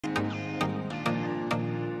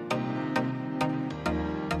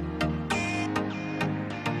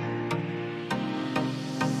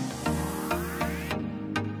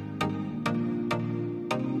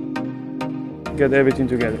Get everything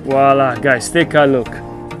together. Voila, guys, take a look.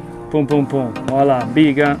 Boom, boom, boom. Voila,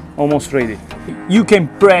 biga, almost ready. You can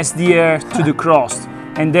press the air to the crust,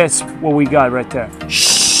 and that's what we got right there.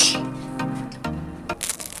 Shh.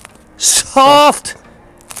 Soft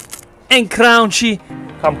and crunchy.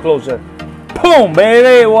 Come closer. Boom,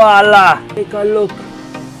 baby, voila. Take a look.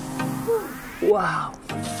 Wow.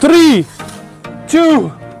 3, 2,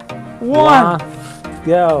 1.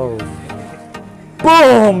 Go.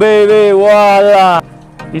 Boom, baby, voila.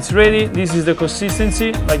 It's ready. This is the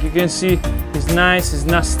consistency. Like you can see, it's nice, it's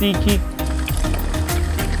not sticky.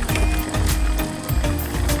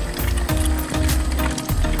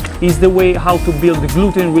 Is the way how to build the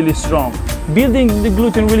gluten really strong. Building the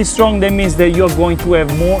gluten really strong, that means that you're going to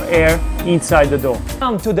have more air inside the dough.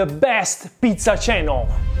 Come to the best pizza channel.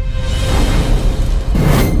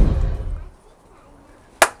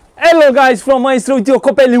 Hello guys, from Maestro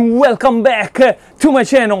Iacopelli, welcome back to my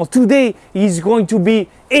channel. Today is going to be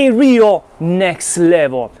a real next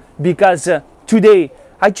level because today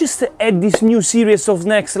I just had this new series of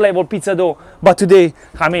next level pizza dough, but today,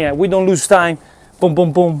 I mean, we don't lose time. Boom,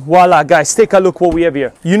 boom, boom, voila, guys, take a look what we have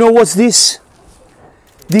here. You know what's this?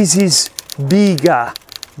 This is BIGA,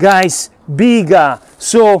 guys, BIGA.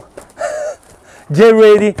 So get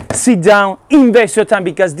ready, sit down, invest your time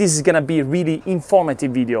because this is gonna be a really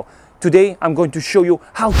informative video. Today I'm going to show you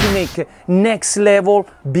how to make next level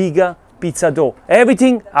BIGA pizza dough.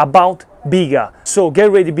 Everything about BIGA. So get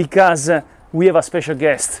ready because we have a special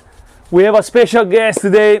guest. We have a special guest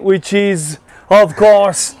today, which is, of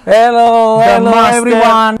course, hello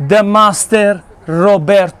everyone. The master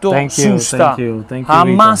Roberto Susta. Thank you, a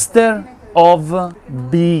Vito. master of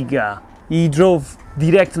BIGA. He drove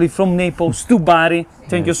directly from Naples to Bari.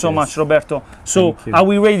 Thank you so much, Roberto. So, are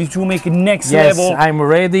we ready to make next level? Yes, I'm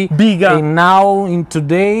ready. BIGA. And now, in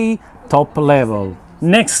today, top level.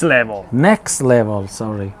 Next level. Next level,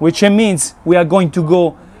 sorry. Which means we are going to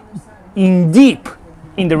go in deep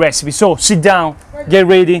in the recipe. So, sit down, get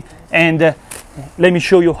ready, and let me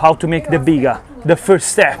show you how to make the BIGA. The first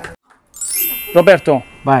step. Roberto,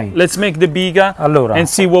 vai. Let's make the BIGA Allora. And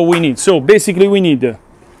see what we need. So, basically we need,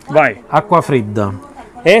 vai. Acqua fredda.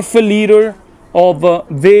 Half a liter of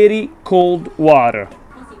very cold water.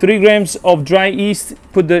 3 grams of dry yeast,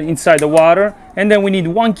 put inside the water. And then we need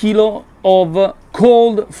 1 kilo of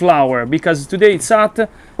cold flour because today it's hot,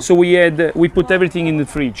 so we put everything in the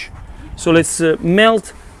fridge. So let's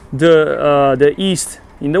melt the yeast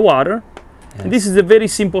in the water. Yes. And this is a very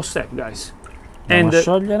simple step, guys. And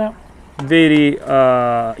very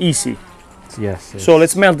easy. Yes. So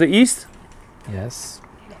let's melt the yeast. Yes.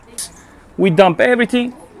 We dump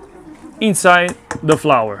everything inside the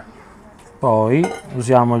flour. Poi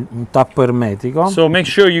usiamo un tappo ermetico. So make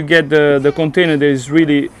sure you get the container that is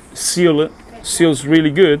really seals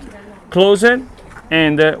really good. Close it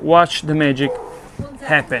and watch the magic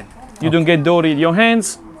happen. You don't get dirty in your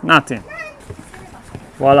hands, nothing.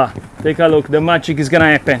 Voila, take a look, the magic is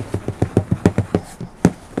gonna happen.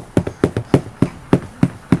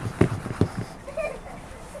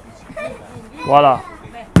 Voila,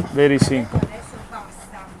 very simple.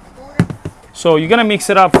 So you're gonna mix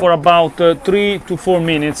it up for about 3 to 4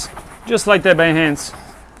 minutes, just like that by hands.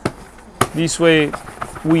 This way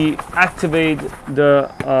we activate the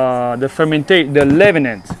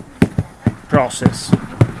leavening process.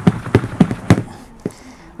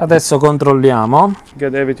 Adesso controlliamo.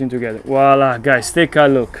 Get everything together. Voila, guys, take a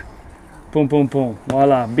look. Boom, boom, boom.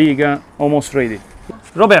 Voila, BIGA, almost ready.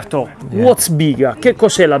 Roberto, what's BIGA? Che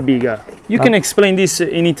cos'è la BIGA? You can explain this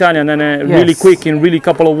in Italian and really quick, in really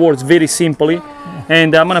couple of words, very simply.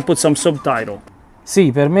 And I'm gonna put some subtitle.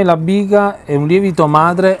 Sì, per me la BIGA è un lievito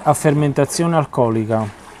madre a fermentazione alcolica,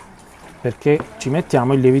 perché ci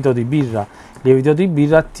mettiamo il lievito di birra. Il lievito di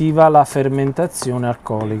birra attiva la fermentazione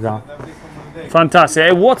alcolica. Fantastic.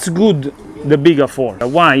 And what's good the BIGA for?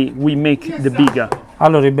 Why we make the BIGA?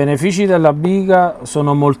 Allora, i benefici della BIGA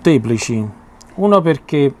sono molteplici. Uno,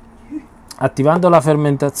 perché attivando la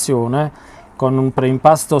fermentazione con un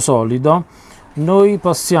preimpasto solido noi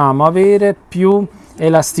possiamo avere più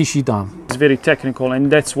elasticità. It's very technical and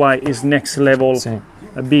that's why it's next level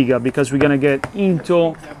BIGA, because we're gonna get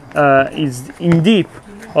into in deep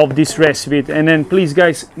of this recipe. And then please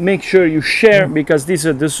guys, make sure you share because this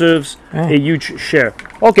deserves a huge share.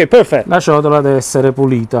 Ok, perfect. La ciotola deve essere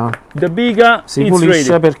pulita. The BIGA si pulisce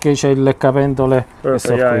ready. Perché c'è il leccapentole.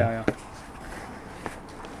 Perfect, yeah.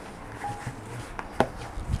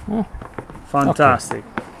 Fantastic.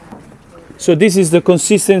 Okay. So this is the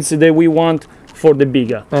consistency that we want for the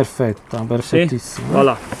BIGA. Perfetta, perfettissima. Sì?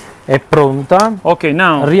 Voilà. È pronta. Ok,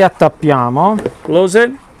 now riattappiamo. Close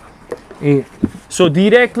it. E So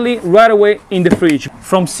directly, right away in the fridge.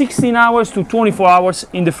 From 16 hours to 24 hours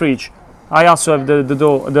in the fridge. I also have the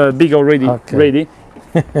dough, the BIGA already ready.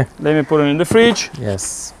 Let me put it in the fridge.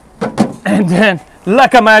 Yes. And then,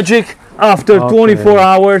 like a magic, after 24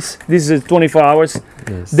 hours, this is 24 hours,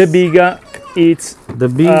 Yes. the BIGA,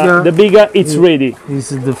 it's ready.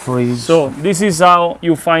 This is the fridge. So this is how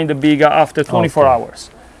you find the BIGA after 24 hours.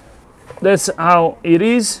 That's how it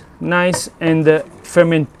is, nice and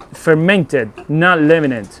fermented, not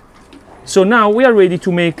leavened. So now we are ready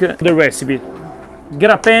to make the recipe. Get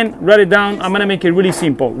a pen, write it down. I'm gonna make it really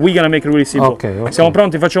simple. We're gonna make it really simple. Okay. Siamo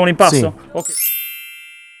pronti? Facciamo l'impasto? Sì. Okay.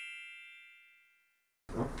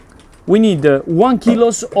 We need 1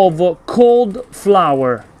 kilo of cold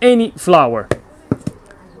flour, any flour.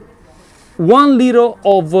 1 liter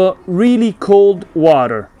of really cold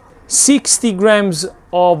water. 60 grams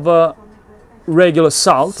of regular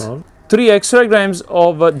salt. 3 extra grams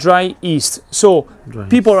of dry yeast. So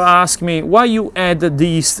people ask me why you add the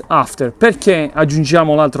yeast after. Perché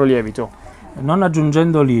aggiungiamo l'altro lievito? Non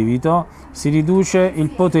aggiungendo lievito si riduce il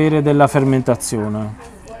potere della fermentazione.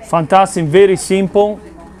 Fantastic, very simple,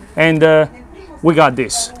 and we got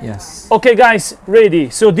this. Yes. Okay, guys, ready.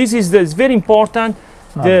 So this is it's very important.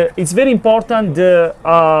 It's very important the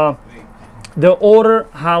order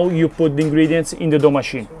how you put the ingredients in the dough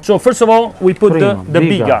machine. So first of all, we put the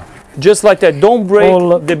BIGA. Just like that. Don't break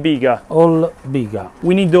the BIGA. All BIGA.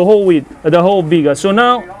 We need the whole BIGA. So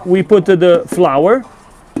now we put the flour,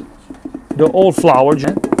 the whole flour.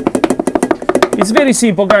 It's very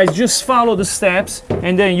simple, guys. Just follow the steps,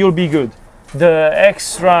 and then you'll be good. The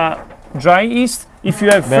extra dry yeast, if you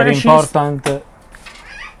have Very fresh important. yeast,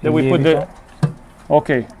 then we put the.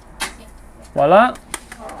 Okay. Voila.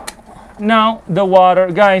 Now the water,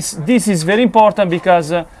 guys. This is very important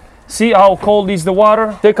because. See how cold is the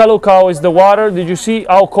water? Take a look how is the water. Did you see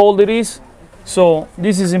how cold it is? So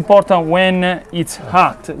this is important when it's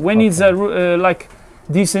hot. When it's like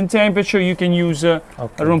decent temperature, you can use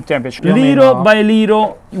room temperature. Little by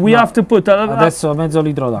little, we have to put adesso mezzo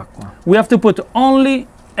litro d'acqua. We have to put only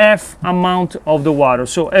half amount of the water,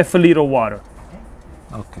 so half a liter water.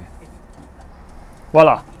 Okay.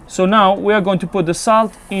 Voila. So now we are going to put the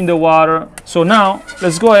salt in the water. So now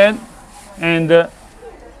let's go ahead and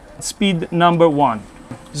speed number 1.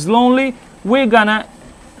 Slowly we're gonna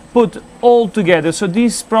put all together. So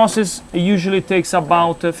this process usually takes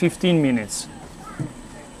about 15 minutes.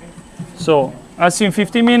 So I'll see in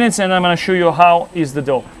 15 minutes and I'm gonna show you how is the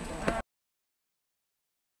dough.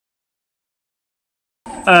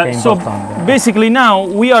 So basically now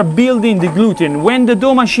we are building the gluten. When the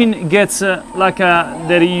dough machine gets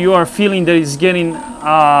that you are feeling that it's getting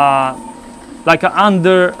under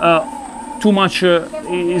too much,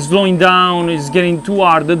 is slowing down, is getting too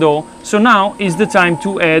hard the dough. So now is the time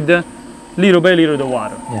to add little by little the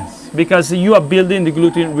water. Yes. Because you are building the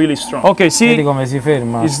gluten really strong. Okay, see, vedi come si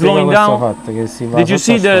ferma? It's slowing down. Fatto che si va. Did you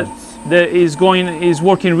see that is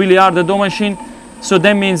working really hard the dough machine? So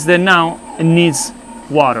that means that now it needs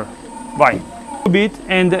water. Right. A bit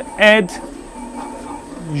and add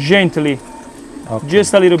gently,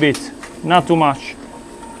 just a little bit, not too much.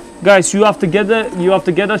 Guys, you have to get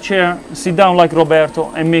a chair, sit down like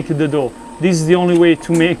Roberto, and make the dough. This is the only way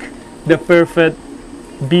to make the perfect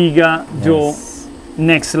BIGA dough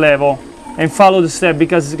next level. And follow the step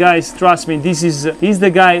because, guys, trust me, he's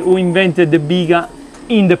the guy who invented the BIGA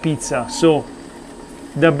in the pizza. So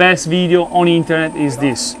the best video on the internet is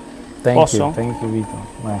this. Thank you, Vito.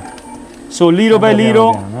 Vai. So little by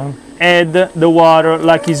little, add the water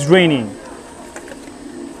like it's raining.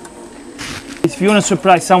 If you want to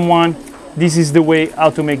surprise someone, this is the way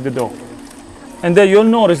how to make the dough. And then you'll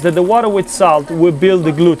notice that the water with salt will build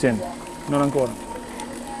the gluten. Non ancora.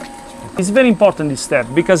 It's very important this step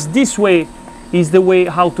because this way is the way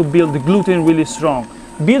how to build the gluten really strong.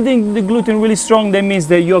 Building the gluten really strong, that means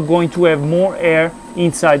that you're going to have more air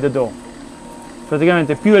inside the dough.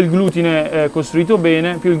 Praticamente più il glutine è costruito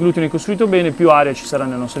bene, più aria ci sarà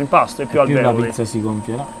nel nostro impasto e più alveoli. La pizza si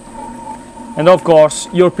gonfierà. And of course,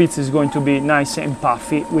 your pizza is going to be nice and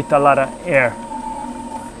puffy with a lot of air.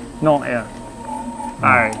 No air.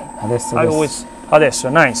 Alright. Adesso,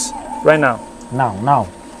 nice. Right now. Now.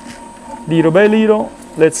 Little by little,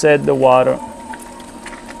 let's add the water.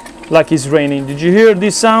 Like it's raining. Did you hear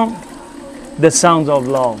this sound? The sound of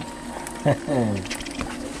love.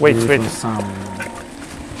 Wait.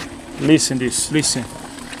 Listen this, listen.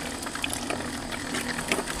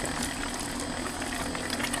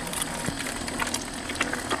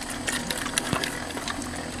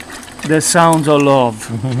 The sounds of love.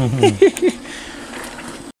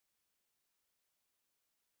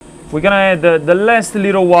 We're gonna add the last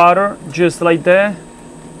little water, just like that.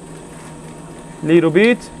 Little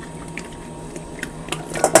bit.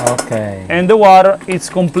 Okay. And the water is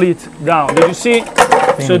complete down. Did you see?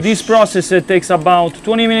 Finish. So this process takes about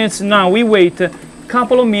 20 minutes. Now we wait a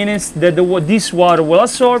couple of minutes that this water will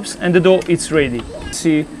absorb and the dough is ready.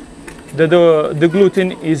 See, the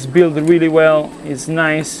gluten is built really well. It's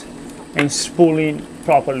nice and it's pulling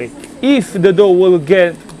properly. If the dough will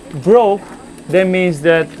get broke, that means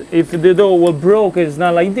that if the dough will broke, it's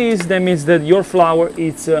not like this, that means that your flour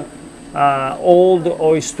is old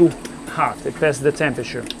or it's too hot, it passed the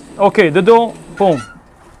temperature. Okay, the dough, boom,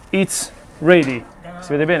 it's ready.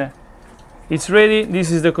 Si vede bene? It's ready. This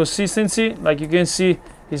is the consistency. Like you can see,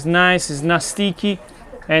 it's nice, it's not sticky,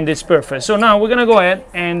 and it's perfect. So now we're gonna go ahead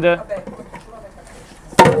and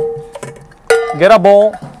get a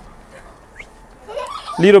bowl,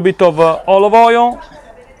 little bit of olive oil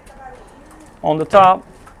on the top,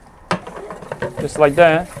 just like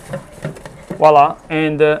that. Voila,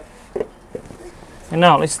 and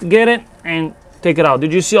now let's get it and take it out.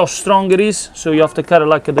 Did you see how strong it is? So you have to cut it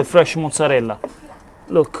like the fresh mozzarella.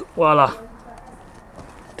 Look, voila.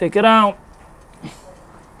 Take it out.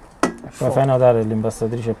 Poi fai notare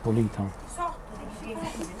l'impastatrice è pulita.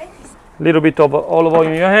 Little bit of olive oil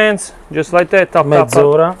in your hands, just like that. Tap,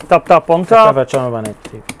 Mezz'ora. tap, tap on E poi top. facciamo i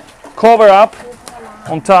panetti. Cover up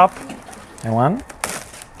on top. And one.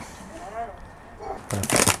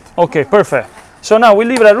 Okay, perfect. So now we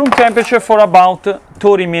leave it at room temperature for about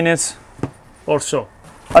 30 minutes or so.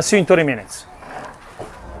 I'll see you in 30 minutes.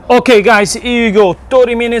 Okay guys, here you go.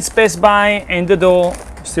 30 minutes pass by and the dough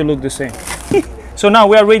still look the same. So now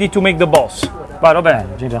we are ready to make the balls. Vai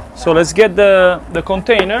Roberto. Gira. So let's get the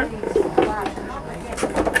container.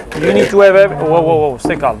 You need to have whoa, whoa, whoa,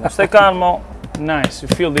 stai calmo, stai calmo. Nice, you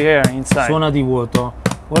feel the air inside. Suona di vuoto,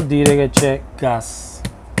 vuol dire che c'è gas.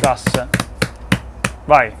 Gas.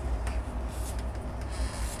 Vai.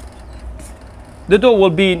 The dough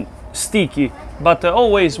will be sticky, but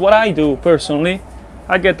always what I do personally,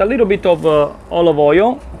 I get a little bit of olive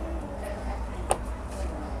oil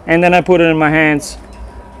and then I put it in my hands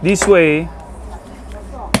this way,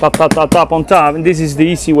 tap tap tap tap on top, and this is the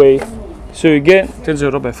easy way. So you get,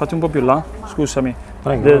 Robert, fatti un po' più là, scusami,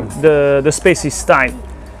 the space is tight.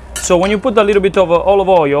 So when you put a little bit of olive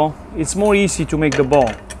oil, it's more easy to make the ball.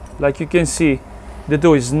 Like you can see, the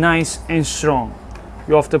dough is nice and strong.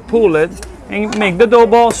 You have to pull it and make the dough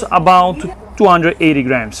balls about 280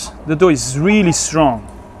 grams. The dough is really strong.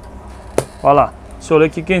 Voila. So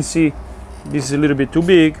like you can see, this is a little bit too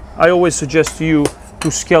big. I always suggest to you to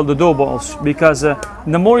scale the dough balls because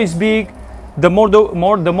the more it's big, the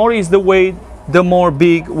more is the weight, the more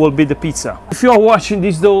big will be the pizza. If you are watching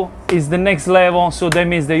this dough, is the next level, so that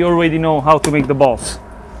means that you already know how to make the balls.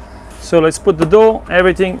 So let's put the dough,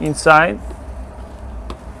 everything inside.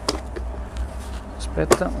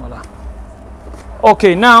 Aspetta, voila.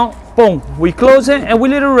 Okay, now, boom, we close it and we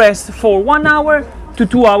let it rest for 1 hour to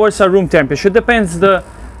 2 hours at room temperature. Depends the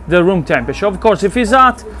room temperature. Of course, if it's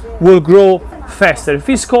hot, will grow faster. If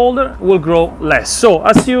it's colder, will grow less. So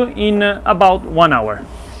I'll see you in about 1 hour.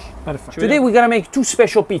 Perfect. Today we're gonna make two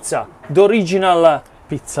special pizza. The original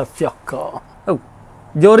Pizza fiocco.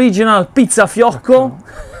 the original pizza fiocco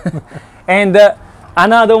and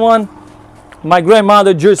another one my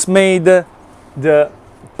grandmother just made, the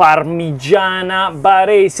parmigiana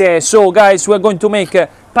barese. So guys, we're going to make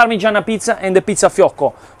parmigiana pizza and the pizza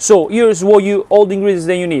fiocco. So here's all the ingredients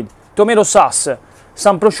that you need: tomato sauce,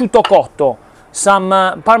 some prosciutto cotto,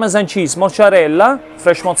 some parmesan cheese, mozzarella,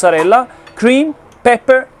 fresh mozzarella, cream,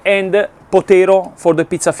 pepper and potero for the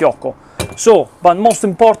pizza fiocco. So, but most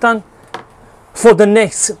important, for the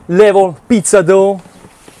next level pizza dough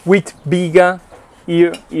with BIGA,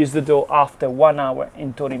 here is the dough after 1 hour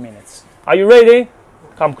and 30 minutes. Are you ready?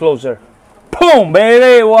 Come closer. Boom,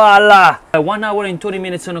 baby, voila! 1 hour and 30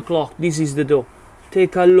 minutes on the clock. This is the dough.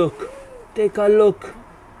 Take a look. Take a look.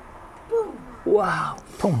 Wow.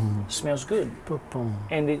 Boom. Smells good. Boom.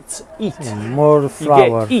 And it's eat. More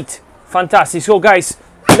flour. You get eat. Fantastic. So guys,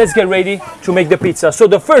 let's get ready to make the pizza. So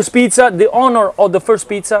the first pizza, the honor of the first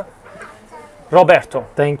pizza, Roberto.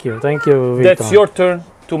 Thank you, Vito. That's your turn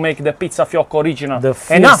to make the pizza fiocco original. The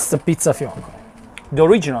first pizza fiocco. The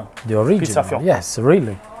original. The original. Pizza fiocco. Yes,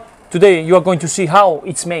 really. Today you are going to see how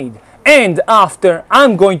it's made. And after,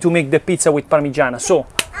 I'm going to make the pizza with parmigiana. So,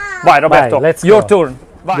 vai Roberto, Vai, let's your go. turn.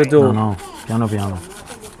 Vai. The dough. No, piano piano.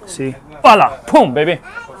 See. Voila, boom, baby.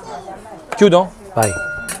 Chiudo. Vai.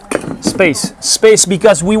 Space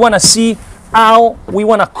because we want to see how, we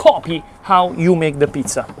want to copy how you make the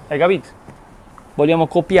pizza. Hai capito? Vogliamo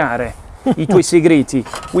copiare I tuoi segreti.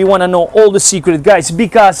 We want to know all the secret, guys,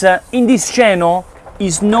 because in this channel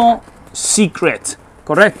is no secret,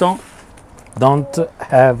 corretto? Don't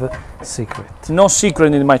have secret. No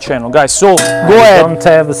secret in my channel, guys. So go ahead. Don't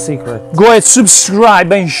have a secret. Go ahead,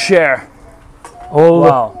 subscribe and share.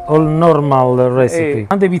 All normal recipe.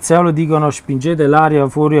 Tante pizzaiole dicono spingete l'aria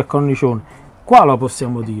fuori a cornicione. Qua lo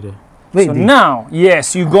possiamo dire. Vedi? So now,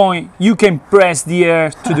 yes, you can press the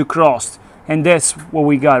air to the crust, and that's what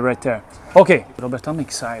we got right there. Okay, Roberto, I'm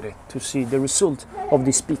excited to see the result of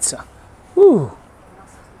this pizza. Ooh.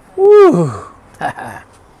 Ooh.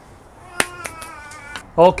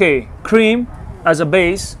 Okay, cream as a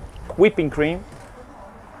base, whipping cream.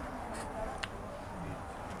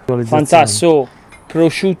 Fantastic. So,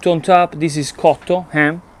 prosciutto on top. This is cotto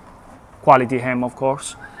ham, quality ham, of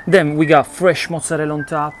course. Then we got fresh mozzarella on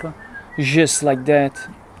top, just like that.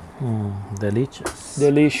 Delicious.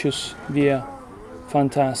 Delicious, via.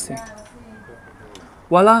 Fantastic.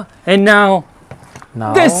 Voila. And now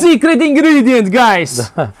the secret ingredient,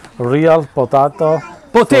 guys. Real potato.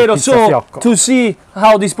 Potato. So to see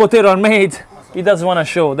how these potatoes are made, he doesn't want to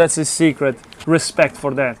show. That's his secret. Respect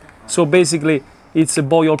for that. So basically, it's a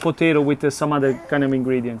boiled potato with some other kind of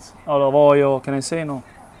ingredients. Olive oil. Can I say no?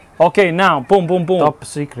 Okay, now boom, boom, boom. Top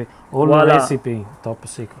secret. All Voila. recipe. Top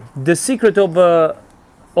secret. The secret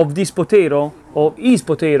of this potato, of his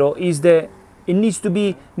potato, is that it needs to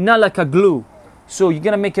be not like a glue. So you're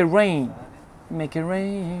gonna make it rain. Make it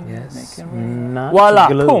rain. Yes. Make it rain. Not Voila.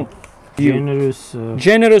 glue. Boom. Generous.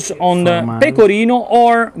 Generous on the Formaggio. pecorino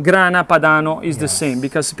or grana padano is the same,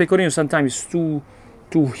 because pecorino sometimes is too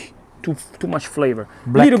much flavor.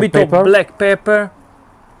 Black Little bit pepper. of black pepper.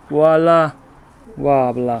 Voila.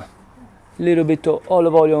 Voila. Little bit of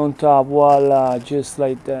olive oil on top. Voila. Just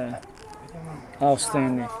like that.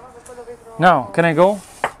 Outstanding. Now, can I go?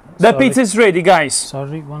 The Sorry. pizza is ready, guys.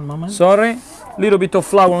 Sorry, one moment. Sorry. Little bit of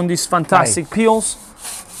flour on these fantastic peels.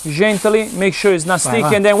 Gently, make sure it's not sticky,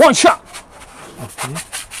 vai. and then one shot.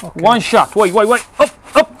 Okay. One shot. Wait. Up.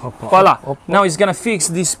 Voila. Up. Now it's gonna fix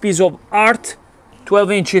this piece of art.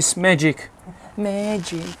 12 inches magic.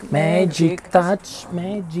 Magic. Touch.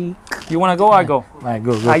 Magic. You wanna go? I go. Vai,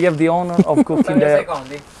 go. I have the honor of cooking the.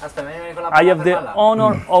 I have the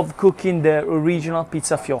honor of cooking the original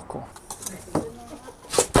pizza fiocco.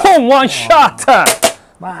 Boom! One shot.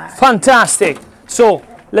 Vai. Fantastic. So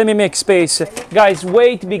let me make space, guys.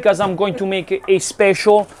 Wait, because I'm going to make a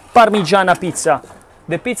special Parmigiana pizza.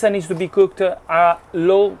 The pizza needs to be cooked at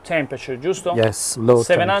low temperature, giusto? Yes, low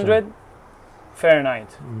 700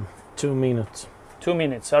 Fahrenheit. 2 minutes. 2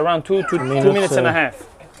 minutes, around 2 minutes, minutes and a half.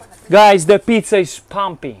 Guys, the pizza is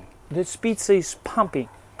pumping. This pizza is pumping.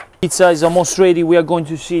 Pizza is almost ready. We are going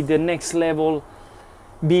to see the next level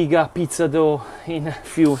Biga pizza dough in a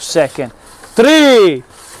few seconds. 3,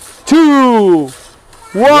 2,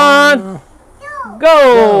 1,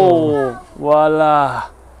 go! Voila!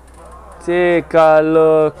 Take a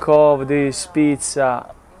look of this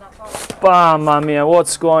pizza. Mamma mia,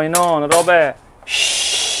 what's going on, Robert?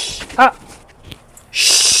 Shh! Ah!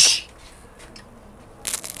 Shh!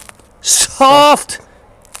 Soft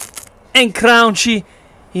and crunchy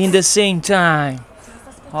in the same time.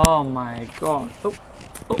 Oh my god.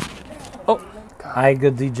 I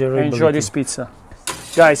got digeribility. Enjoy this pizza.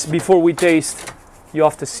 Guys, before we taste, you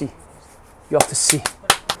have to see. You have to see.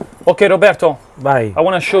 Okay, Roberto, Vai. I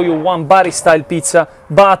want to show you one Bari style pizza,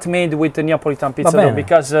 but made with the Neapolitan pizza dough,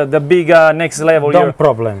 because the bigger next level No here.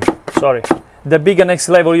 problem. Sorry. The bigger next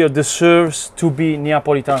level here deserves to be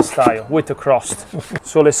Neapolitan style with the crust.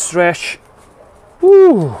 So let's stretch.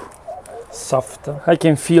 Ooh, Soft. I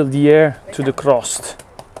can feel the air to the crust.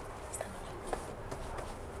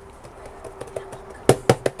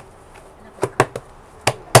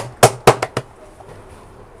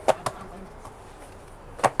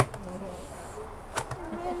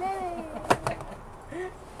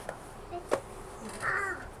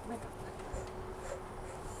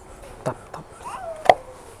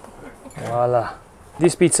 Voila.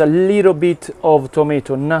 This pizza, a little bit of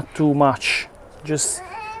tomato, not too much. Just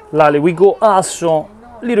lightly. We go also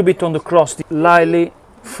a little bit on the crust, lightly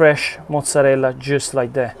fresh mozzarella, just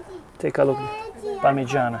like that. Take a look.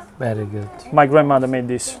 Parmigiana. Very good. My grandmother made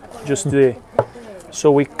this just today.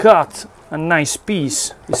 So we cut a nice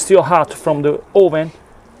piece. It's still hot from the oven.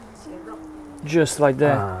 Just like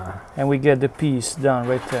that. And we get the piece done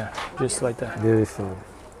right there. Just like that. Beautiful.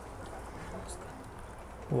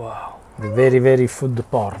 Wow. The very, very food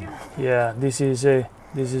porn. Yeah, this is a.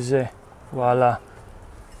 Voila.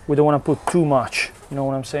 We don't want to put too much. You know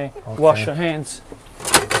what I'm saying? Okay. Wash your hands.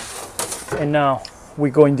 And now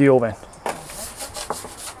we go in the oven.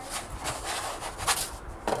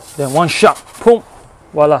 then one shot, boom,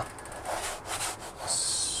 voila.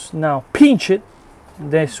 Now pinch it,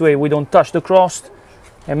 this way we don't touch the crust,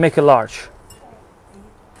 and make it large.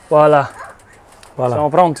 Voila. Voilà. Siamo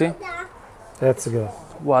pronti? Let's go.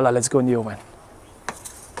 Voila, let's go in the oven.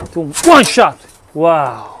 Boom. One shot.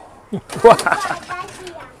 Wow.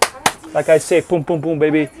 Like I say, boom, boom, boom,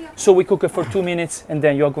 baby. So we cook it for 2 minutes, and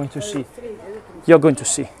then you're going to see. You're going to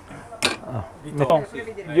see. So,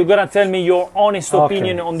 you're gonna tell me your honest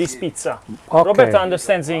opinion on this pizza. Okay. Roberta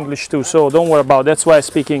understands English too, so don't worry about it. That's why I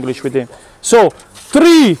speak English with him. So,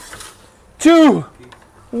 3, 2,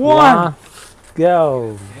 1.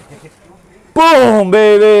 Go. Boom,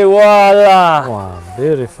 baby, voila. Wow,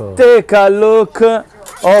 beautiful. Take a look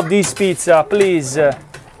of this pizza, please.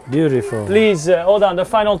 Beautiful. Please, hold on, the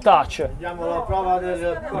final touch.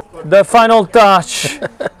 The final touch.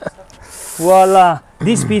 Voila.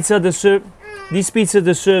 This pizza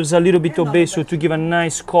deserves a little bit of basil to give a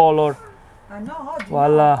nice color.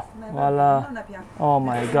 Voila, voila. Oh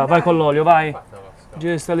my god, vai con l'olio, vai.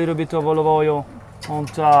 Just a little bit of olive oil on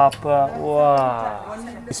top. Wow.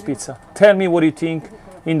 This pizza. Tell me what you think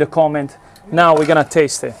in the comment. Now we're gonna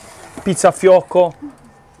taste it. Pizza fiocco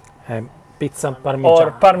Pizza parmigiana.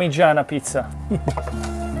 or parmigiana pizza.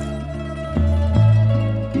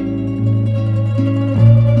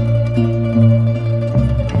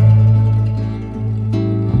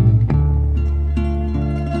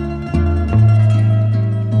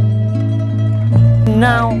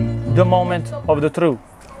 Now the moment of the truth.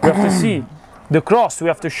 We have to see the crust. We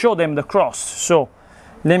have to show them the crust. So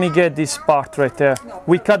let me get this part right there.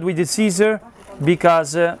 We cut with the scissor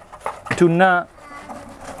because to not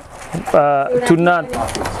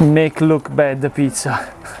make look bad the pizza.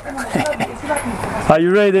 Are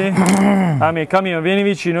you ready? Ami, come here, vieni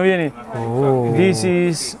vicino, vieni. Oh. This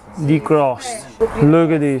is the crust.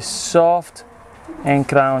 Look at this, soft and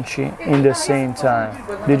crunchy in the same time.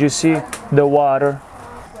 Did you see the water?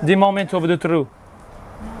 The moment of the truth.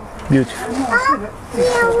 Beautiful.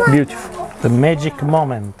 Beautiful. The magic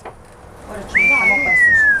moment.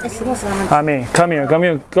 Ami, come here,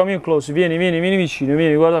 come here close. Vieni vicino,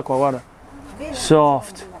 vieni, guarda qua, guarda.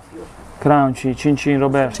 Soft, crunchy, cin cin,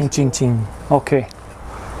 Roberto. Cin cin cin. Ok.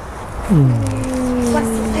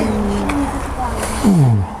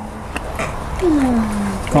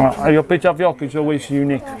 Your pizza fiocco is always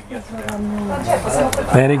unique.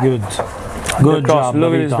 Very good. Good job,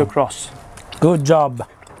 Look at this, Vito. the crust. Good job.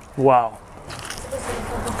 Wow.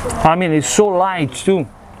 I mean, it's so light too.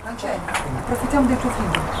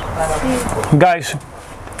 Guys,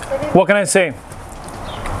 what can I say?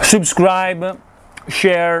 Subscribe,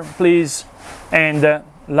 share, please, and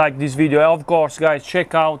like this video. Of course, guys,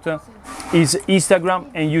 check out his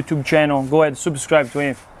Instagram and YouTube channel. Go ahead, subscribe to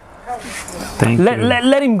him. Thank you.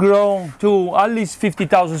 Let him grow to at least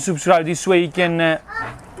 50,000 subscribers. This way he can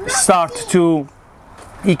start to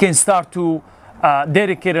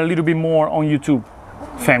dedicate a little bit more on YouTube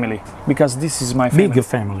family, because this is my family. Big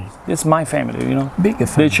family. It's my family, you know. Big They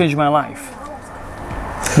family. changed my life.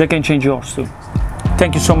 They can change yours too.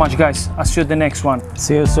 Thank you so much, guys. I'll see you at the next one.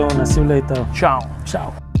 See you soon. See you later. Ciao.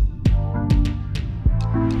 Ciao.